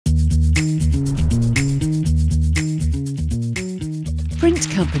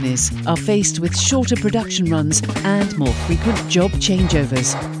Print companies are faced with shorter production runs and more frequent job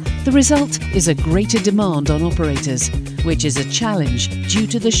changeovers. The result is a greater demand on operators, which is a challenge due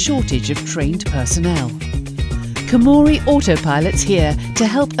to the shortage of trained personnel. Komori Autopilot's here to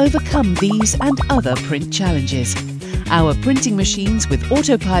help overcome these and other print challenges. Our printing machines with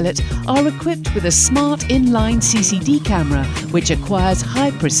Autopilot are equipped with a smart inline CCD camera which acquires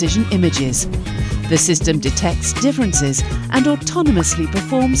high-precision images. The system detects differences and autonomously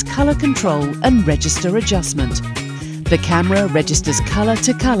performs color control and register adjustment. The camera registers color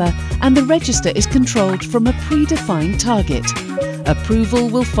to color and the register is controlled from a predefined target. Approval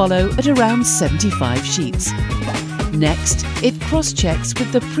will follow at around 75 sheets. Next, it cross-checks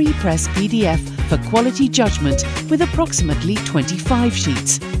with the pre-press PDF for quality judgment with approximately 25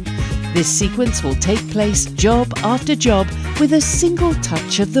 sheets. This sequence will take place job after job with a single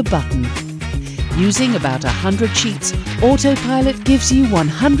touch of the button. Using about 100 sheets, Autopilot gives you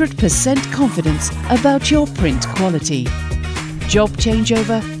 100% confidence about your print quality. Job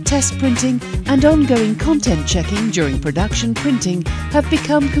changeover, test printing and ongoing content checking during production printing have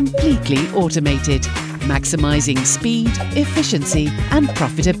become completely automated, maximizing speed, efficiency and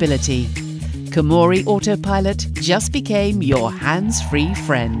profitability. Komori Autopilot just became your hands-free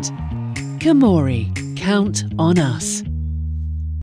friend. Komori, count on us.